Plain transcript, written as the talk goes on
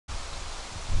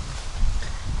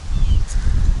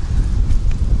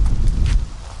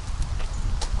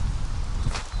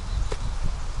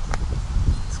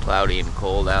cloudy and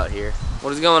cold out here.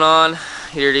 What is going on?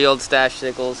 Here the old Stache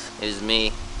Sickles. It is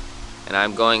me, and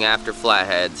I'm going after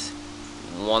flatheads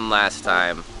one last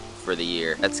time for the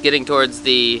year. That's getting towards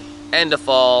the end of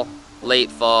fall, late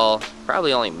fall,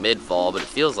 probably only mid-fall, but it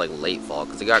feels like late fall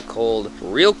because it got cold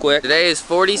real quick. Today is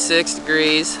 46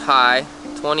 degrees high,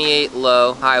 28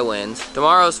 low, high winds.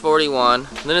 Tomorrow's 41,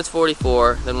 then it's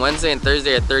 44, then Wednesday and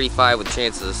Thursday are 35 with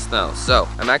chances of snow. So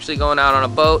I'm actually going out on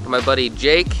a boat with my buddy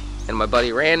Jake and my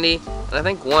buddy Randy, and I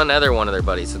think one of their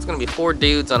buddies. So it's gonna be 4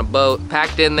 dudes on a boat,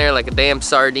 packed in there like a damn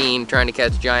sardine trying to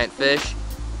catch giant fish,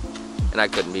 and I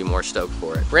couldn't be more stoked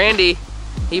for it. Randy,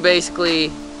 he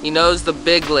knows the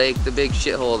big lake, the big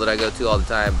shithole that I go to all the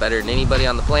time better than anybody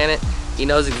on the planet. He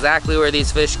knows exactly where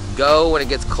these fish go when it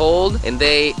gets cold, and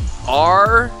they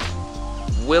are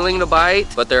willing to bite,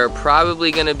 but there are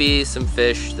probably gonna be some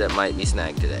fish that might be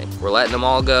snagged today. We're letting them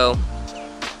all go,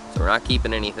 so we're not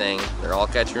keeping anything. They're all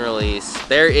catch and release.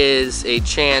 There is a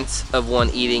chance of one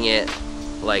eating it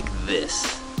like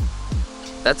this.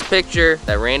 That's a picture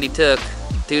that Randy took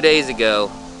 2 days ago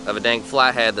of a dang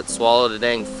flathead that swallowed a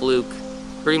dang fluke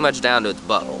pretty much down to its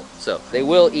butthole. So they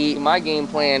will eat. My game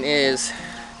plan is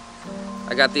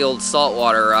I got the old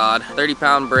saltwater rod,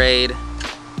 30-pound braid,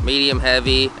 medium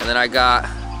heavy, and then I got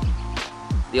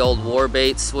the old war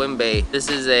bait swim bait. This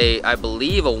is I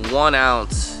believe a 1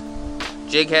 ounce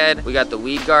jig head. We got the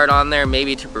weed guard on there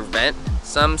maybe to prevent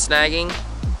some snagging,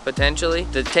 potentially.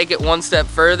 To take it one step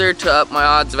further to up my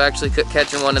odds of actually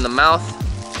catching one in the mouth.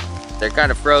 They're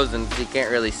kind of frozen so you can't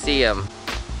really see them.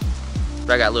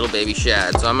 But I got little baby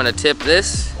shad. So I'm gonna tip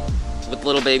this with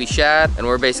little baby shad, and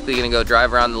we're basically gonna go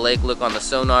drive around the lake, look on the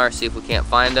sonar, see if we can't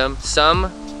find them. Some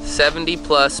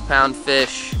 70+ pound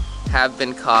fish have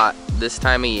been caught this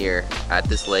time of year at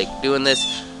this lake doing this.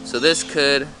 So this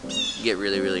could get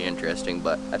really, really interesting,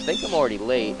 but I think I'm already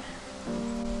late.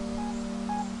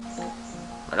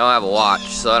 I don't have a watch,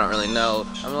 so I don't really know.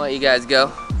 I'm gonna let you guys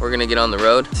go. We're gonna get on the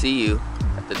road. See you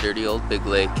at the dirty old big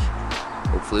lake.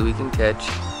 Hopefully we can catch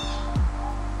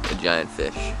a giant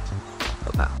fish.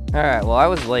 Oh, wow. All right, well I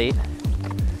was late,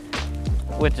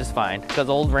 which is fine, because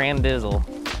old Randizzle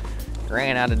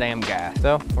ran out of damn gas.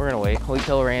 So we're gonna wait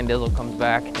till Randizzle comes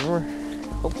back, and we're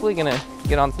hopefully gonna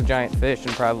get on some giant fish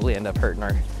and probably end up hurting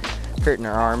our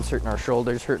arms, hurting our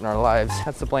shoulders, hurting our lives.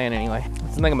 That's the plan anyway.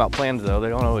 That's the thing about plans though, they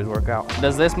don't always work out.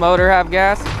 Does this motor have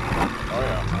gas? Oh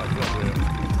yeah, I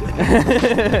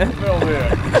feel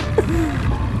it.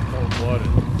 Cold-blooded.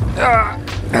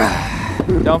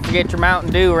 Don't forget your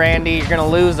Mountain Dew, Randy. You're gonna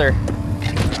lose her.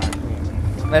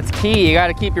 That's key. You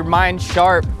gotta keep your mind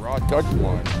sharp. Rod touched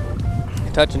one.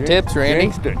 Touching tips, Randy.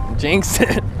 Jinxed it. Jinxed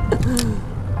it.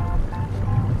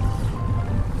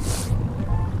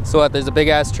 So what, there's a big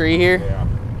ass tree here? Yeah.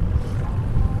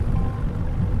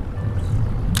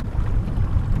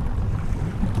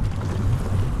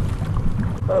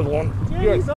 There's one.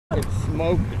 Good. It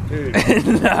smoked it too.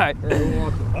 Nice.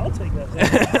 I'll take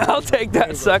that. I'll take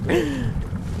that sucker.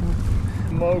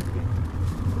 Smoked it.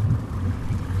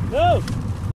 No!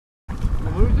 You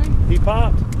losing? He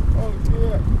popped. Oh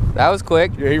yeah. That was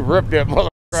quick. Yeah, he ripped that mother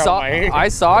out of my hand. I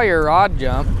saw your rod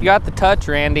jump. You got the touch,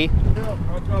 Randy. Yeah,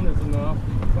 I've done this enough.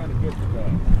 I'm trying to get the guy.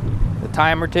 The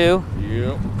timer too.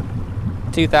 Yep.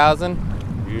 2000.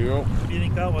 Yep. Do you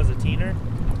think that was a teener?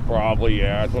 Probably,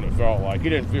 yeah. That's what it felt like. He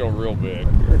didn't feel real big.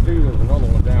 Here too, there's another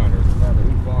one down there. No matter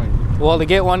who finds it. Well, to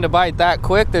get one to bite that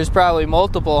quick, there's probably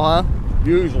multiple, huh?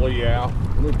 Usually, yeah.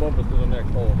 Let me bump us to the next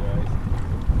hole, guys.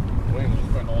 We ain't gonna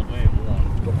spend all day in one.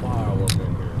 The pile up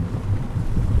in here.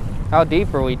 How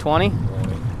deep are we, 20?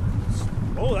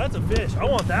 Oh, that's a fish. I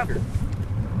want that.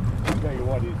 I'll tell you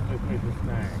what, this fish is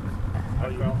snagged. I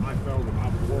felt him. I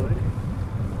was working.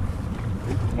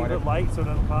 Keep it light so it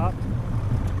doesn't pop.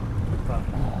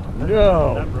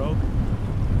 No. That broke.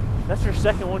 That's your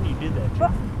second one you did that,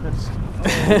 Jeff.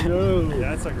 No.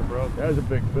 Yeah, that sucker broke. That was a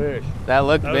big fish. That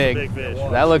looked big. Was a big fish.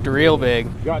 That looked real big.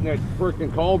 Got in that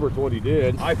freaking culvert's what he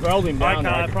did. I felt him down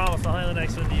there. I promise I'll handle the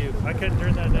next one to you. I couldn't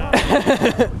turn that down.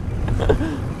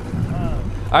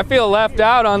 I feel left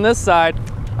out on this side.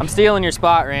 I'm stealing your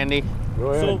spot, Randy.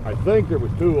 Go ahead. So, I think there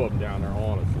was 2 of them down there,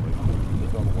 honestly.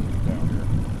 This other one was down there.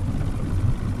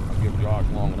 I'll give Josh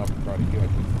long enough to try to catch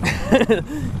it.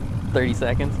 30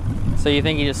 seconds. So you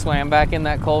think he just swam back in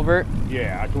that culvert?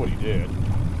 Yeah, that's what he did.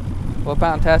 What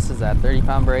pound test is that?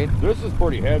 30-pound braid? This is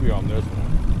pretty heavy on this one.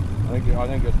 I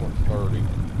think this one's 30.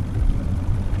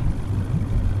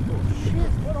 Oh shit,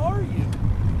 what are you?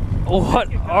 What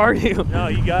are you? No,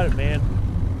 you got it, man.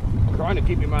 I'm trying to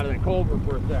keep him out of that culvert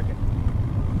for a second.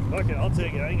 Fuck it, I'll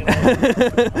take it. I ain't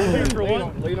gonna. I'm here for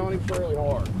one. Lean on him fairly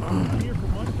hard. I'm here for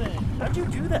one thing. How'd you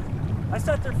do that? I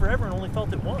sat there forever and only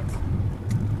felt it once.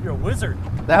 You're a wizard.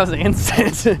 That was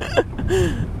instant.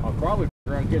 I'll probably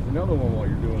try and get another one while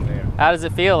you're doing that. How does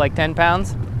it feel? Like 10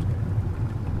 pounds?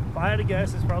 If I had to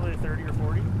guess, it's probably a 30 or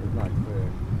 40. It's nice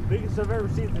fish. Biggest I've ever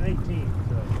seen is an 18.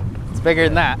 So. It's bigger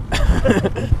than that.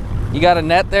 You got a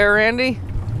net there, Randy?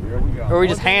 Yeah, we got Or we One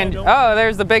just thing I hand... don't- Oh,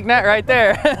 there's the big net right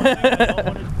there. One thing I don't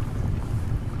want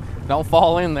to- Don't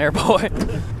fall in there, boy.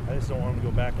 I just don't want him to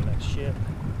go back in that shit.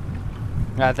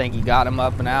 I think you got him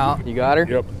up and out. You got her?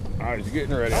 Yep. All right, he's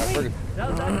getting ready. I figured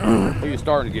he's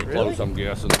starting to get close, I'm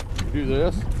guessing. You do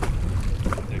this,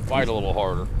 they fight a little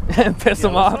harder. Piss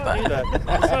him Let's off. not do that.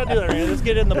 Let's not do that, Randy. Let's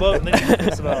get in the boat and then you can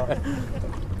piss it off.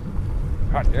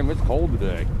 God damn, it's cold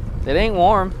today. It ain't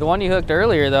warm. The one you hooked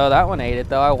earlier, though, that one ate it,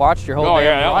 though. I watched your whole Oh damn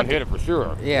yeah, that rod. one hit it for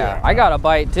sure. Yeah, I got a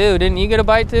bite, too. Didn't you get a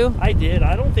bite, too? I did.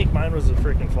 I don't think mine was a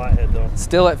freaking flathead, though.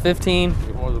 Still at 15.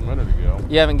 It was a minute ago.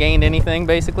 You haven't gained anything,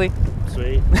 basically?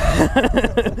 Sweet.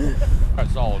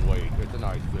 That's solid weight. It's a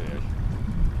nice fish.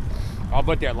 I'll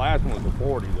bet that last one was a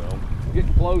 40 though.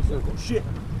 Getting closer. Oh, shit.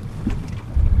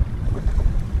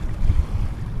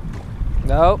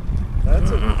 Nope.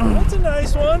 That's a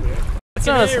nice one. That's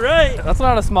Get not, it right. that's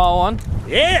not a small one.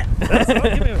 Yeah.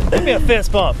 Give me a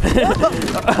fist bump. This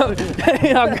I'm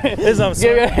Give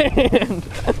your sorry. hand.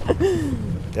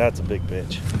 That's a big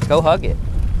bitch. Go hug it.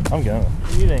 I'm going.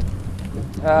 What do you think?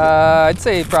 I'd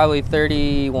say probably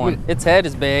 31. Its head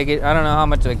is big. I don't know how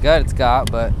much of a gut it's got,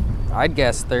 but I'd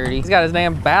guess 30. He's got his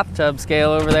damn bathtub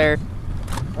scale over there.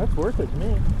 That's worth it to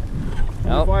me.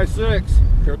 Nope.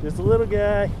 5'6". Just a little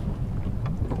guy.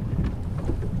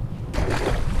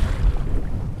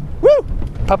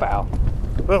 Pow.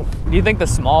 Boom. Do you think the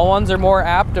small ones are more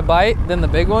apt to bite than the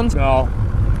big ones? No,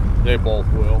 they both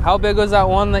will. How big was that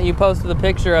one that you posted the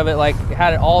picture of it, like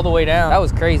had it all the way down? That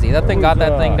was crazy. That thing was, got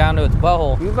that thing down to its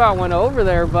butthole. You about went over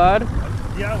there, bud.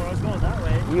 Yeah, when I was going that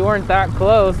way. You weren't that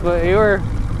close, but you were.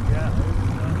 Yeah. It was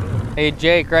not good. Hey,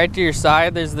 Jake, right to your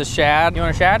side, there's the shad. You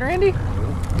want a shad, Randy?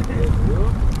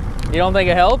 You don't think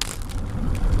it helps?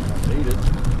 I need it.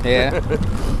 Yeah.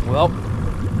 Well,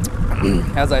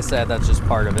 as I said, that's just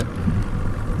part of it.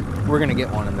 We're gonna get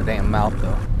one in the damn mouth,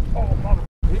 though. Oh, mother.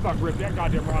 He about to rip that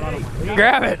goddamn rod out of him.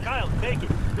 Grab it. Kyle, take it.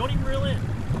 Don't even reel in.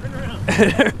 Turn around.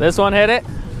 This one hit it?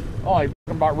 Oh, he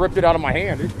about ripped it out of my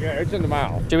hand. Yeah, it's in the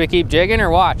mouth. Should we keep jigging or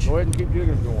watch? Go ahead and keep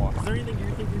jigging going. Is there anything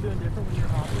you think you're doing different when you're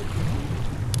hopping?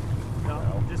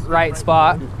 No. Just Right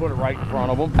spot. Just put it right in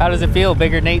front of him. How does it feel?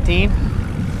 Bigger than 18?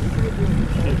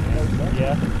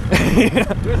 Yeah.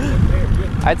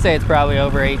 I'd say it's probably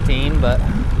over 18, but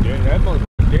Yeah, that mother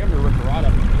damn near ripped the rod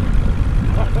out of his hand.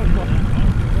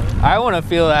 I want to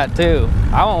feel that too.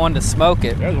 I want one to smoke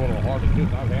it. That's one of the hardest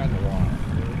hits I've had in a while.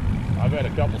 I've had a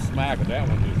couple smack, and that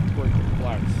one just freaking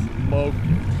like smoked.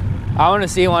 I want to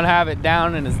see one have it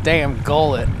down in his damn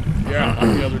gullet. Yeah,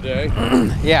 like the other day.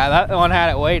 Yeah, that one had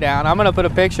it way down. I'm going to put a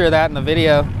picture of that in the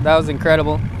video. That was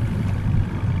incredible.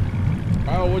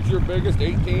 Kyle, what's your biggest?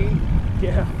 18?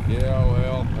 Yeah. Yeah,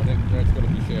 well, I think that's going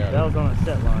to be That shadow. was on a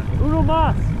set line. Uno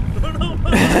mas. Uno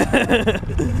mas.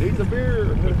 Needs a beer.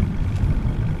 He's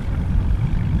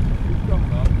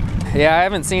coming up. Yeah, I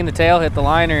haven't seen the tail hit the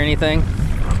line or anything.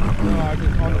 I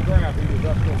just on the graph, he was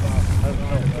up to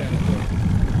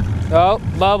about,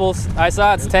 Oh, bubbles. I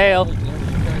saw its tail.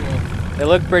 It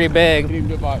looked pretty big. He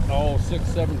was about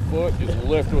 6-7 foot. Just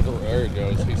lift with the. There it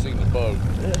goes. He's seen the boat.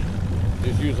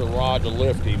 Just use a rod to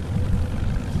lift him.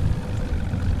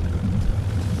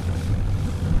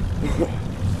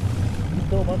 You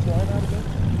pull much line out of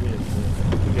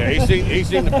it? Yeah, he's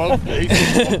seen the boat. He's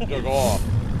seen the boat took off.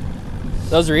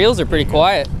 Those reels are pretty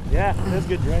quiet. Yeah, that's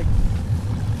good drag.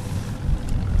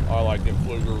 I like them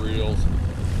fluger reels.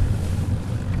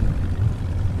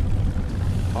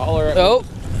 Holler at me. Oh,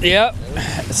 yep.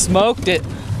 Smoked it.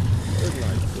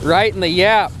 Right in the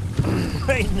yap.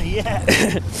 Right in the yak.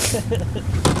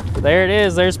 There it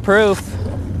is. There's proof.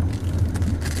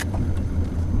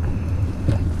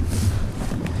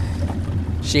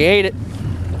 She ate it.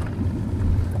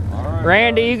 All right,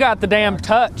 Randy, you got the damn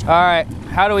touch. All right.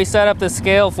 How do we set up this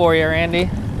scale for you, Randy?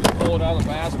 pull it out of the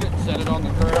basket, set it on the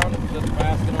ground, set the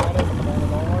basket on it, and turn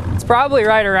it on. It's probably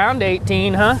right around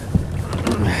 18, huh?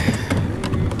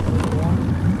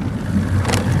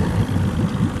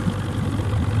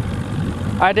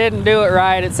 I didn't do it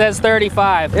right. It says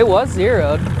 35. It was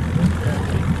zeroed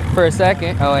for a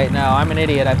second. Oh wait, no, I'm an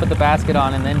idiot. I put the basket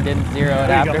on and then didn't zero it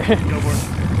after. Go for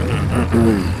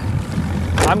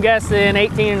it. I'm guessing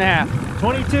 18 and a half.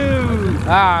 22.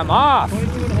 I'm off.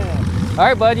 22 and a half. All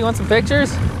right, bud, you want some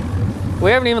pictures?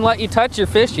 We haven't even let you touch your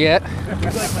fish yet.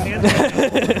 Looks like my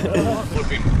hands.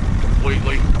 Looking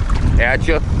completely at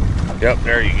you. Yep,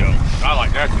 there you go. I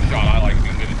like that's a shot. I like if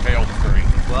you can get a tail straight.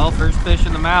 Well, first fish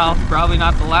in the mouth, probably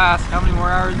not the last. How many more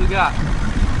hours we got?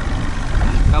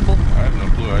 Couple? I have no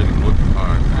clue. I didn't look at the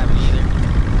time. I haven't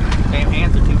either. Damn,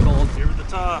 hands are too cold. Give her the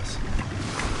toss.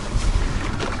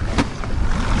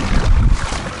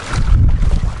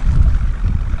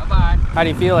 Bye-bye. How do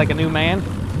you feel, like a new man?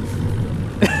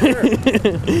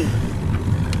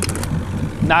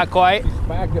 Not quite.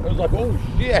 Back, I was like, oh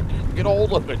shit, get a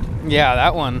hold of it. Yeah,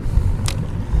 that one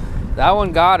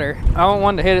got her. I don't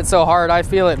want to hit it so hard I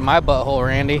feel it in my butthole,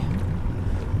 Randy.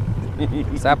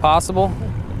 Is that possible?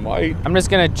 It might. I'm just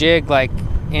gonna jig like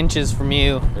inches from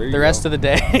you the rest of the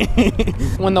day.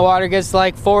 When the water gets to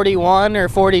like 41 or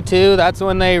 42, that's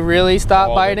when they really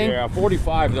stop biting? Yeah,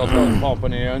 45 they'll start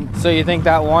pumping in. So you think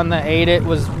that one that ate it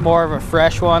was more of a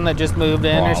fresh one that just moved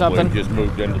in or something? Just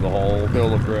moved into the hole.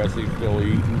 Still aggressive, still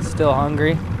eating. Still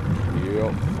hungry?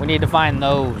 Yep. We need to find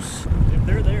those. If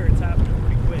they're there, it's happening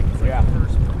pretty quick. It's like the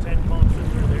first 10 pumps,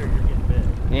 if they're there, you're getting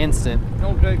bit. Instant. It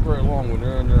don't take very long when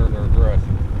they're in there and they're aggressive.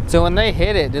 So when they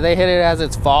hit it, do they hit it as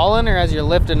it's falling or as you're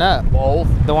lifting up? Both.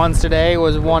 The ones today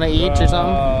was one of each or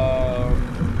something?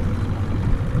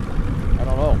 I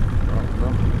don't know.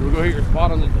 Can we go hit your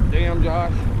spot on the dam,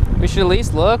 Josh? We should at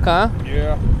least look, huh?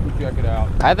 Yeah, we'll check it out.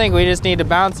 I think we just need to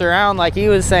bounce around like he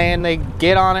was saying. They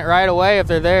get on it right away if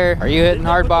they're there. Are you hitting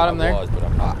hard bottom there? But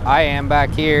I'm not. I am back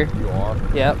here. You are.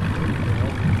 Yep. You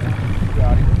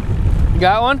got it. You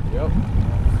got one? Yep.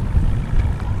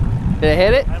 Did it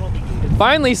hit it? I don't think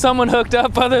Finally someone hooked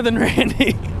up other than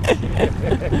Randy.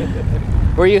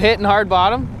 Were you hitting hard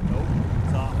bottom?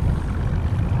 it's off.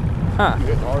 Huh. You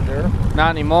hitting hard there? Not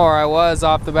anymore. I was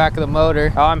off the back of the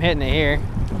motor. Oh, I'm hitting it here.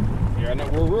 Yeah, no,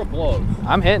 we're real close.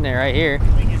 I'm hitting it right here. I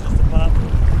think it's just a pop.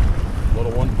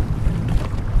 Little one.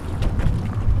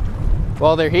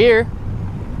 Well, they're here.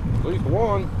 At least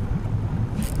one.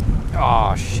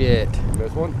 Oh, shit.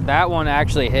 This one? That one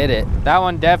actually hit it. That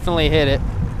one definitely hit it.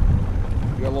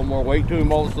 You got a little more weight to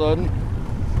him all of a sudden?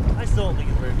 I still don't think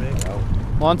it's very big. No.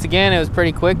 Once again, it was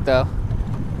pretty quick, though.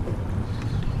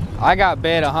 I got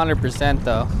bit 100%,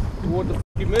 though. What the f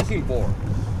you missing for?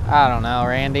 I don't know,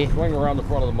 Randy. Swing around the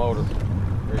front of the motor.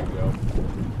 There you go.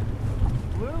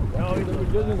 Woo! Oh, he's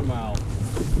just in the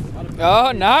mouth.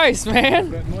 Oh, nice,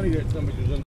 man. That money that somebody was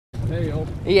in the tail.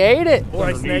 He ate it. Or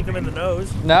I snaked him in the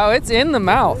nose. No, it's in the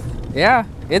mouth. Yeah,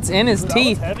 it's in his That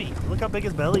teeth. was heavy. Look how big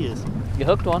his belly is. You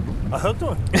hooked one. I hooked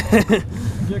one.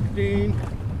 16.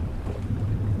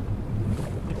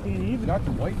 16 even. Got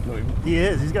some weight to him. He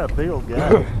is. He's got a big old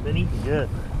guy. Been eating good.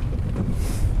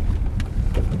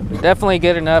 Definitely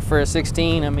good enough for a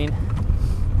 16, I mean.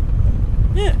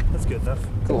 Yeah, that's good enough.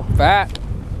 Cool. Fat.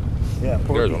 Yeah,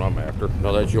 There's what I'm after.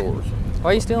 No, that's yours.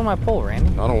 Why are you stealing my pole,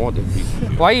 Randy? I don't want that piece of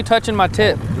shit. Why are you touching my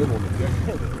tip? Good one to check.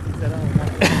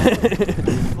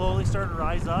 Slowly started to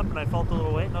rise up, and I felt a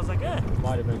little weight, and I was like, eh.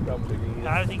 Might have been coming again.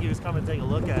 I think he was coming to take a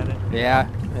look at it. Yeah,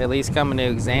 at least coming to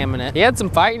examine it. He had some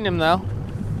fight in him, though.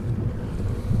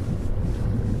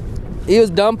 He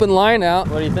was dumping line out.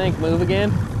 What do you think? Move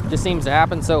again? Just seems to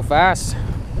happen so fast.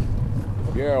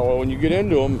 Yeah, well, when you get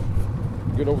into them,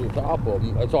 get over the top of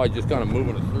them. That's why just kind of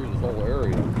moving us through this whole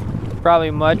area.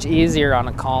 Probably much easier on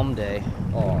a calm day.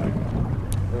 Oh, yeah.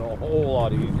 They're a whole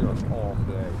lot easier on a calm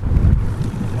day.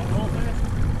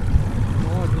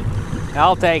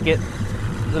 I'll take it.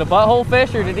 Is it a butthole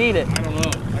fish or did it eat it? I don't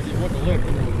know. I just went to lift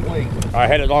and it was weight. I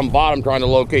had it on bottom trying to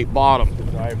locate bottom.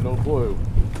 I have no clue.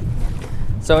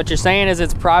 So what you're saying is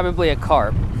it's probably a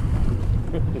carp.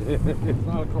 It's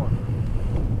not a carp.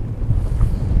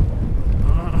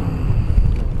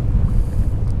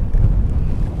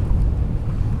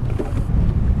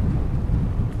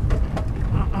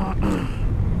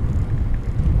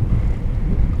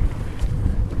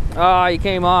 Oh, you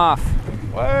came off.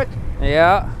 What?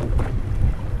 Yeah.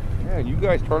 Man, you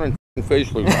guys turning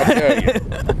fish loose, I tell you.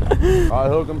 I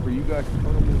hook them for you guys to turn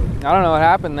them loose. I don't know what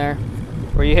happened there.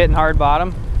 Were you hitting hard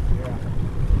bottom? Yeah.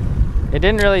 It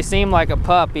didn't really seem like a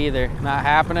pup either. Not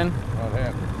happening. Not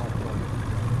happening.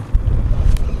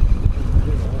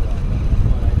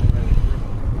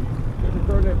 Didn't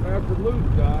turn that bastard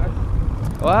loose,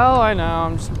 guys. Well, I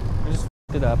know. I just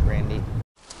f***ed it up, Randy.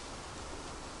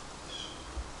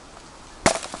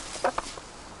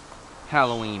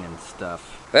 Halloween and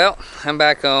stuff. Well, I'm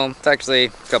back home. It's actually a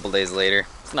couple days later.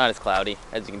 It's not as cloudy,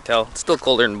 as you can tell. It's still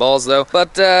colder than balls, though.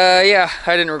 But, yeah,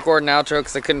 I didn't record an outro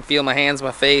because I couldn't feel my hands,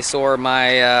 my face, or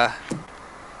my,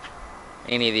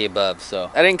 any of the above. So,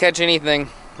 I didn't catch anything.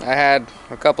 I had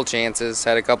a couple chances,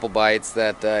 had a couple bites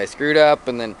that I screwed up,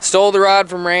 and then stole the rod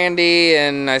from Randy,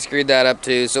 and I screwed that up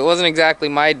too. So it wasn't exactly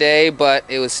my day, but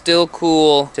it was still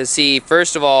cool to see,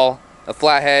 first of all, a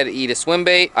flathead eat a swim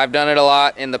bait. I've done it a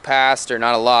lot in the past, or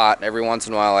not a lot. Every once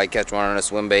in a while I catch one on a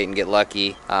swim bait and get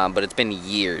lucky, but it's been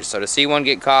years. So to see one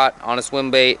get caught on a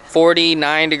swim bait,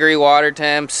 49-degree water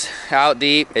temps, out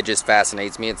deep, it just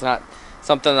fascinates me. It's not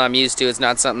something that I'm used to. It's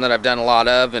not something that I've done a lot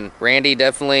of, and Randy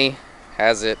definitely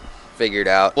has it figured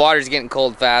out. Water's getting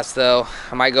cold fast though.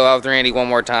 I might go out with Randy one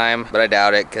more time, but I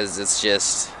doubt it, because it's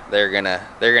just, they're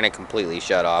gonna completely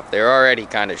shut off. They're already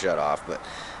kind of shut off, but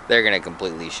they're gonna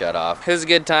completely shut off. It was a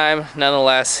good time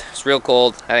nonetheless. It's real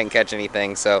cold. I didn't catch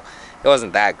anything, so it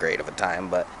wasn't that great of a time,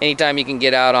 but anytime you can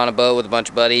get out on a boat with a bunch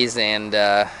of buddies and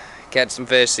catch some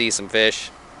fish, see some fish,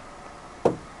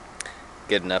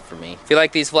 good enough for me. If you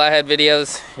like these flathead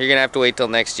videos, you're gonna have to wait till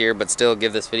next year, but still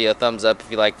give this video a thumbs up if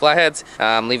you like flatheads.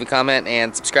 Leave a comment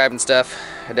and subscribe and stuff.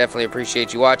 I definitely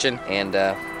appreciate you watching, and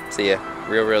see ya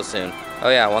real soon. Oh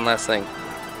yeah, one last thing.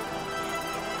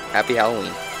 Happy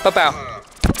Halloween. Pow pow.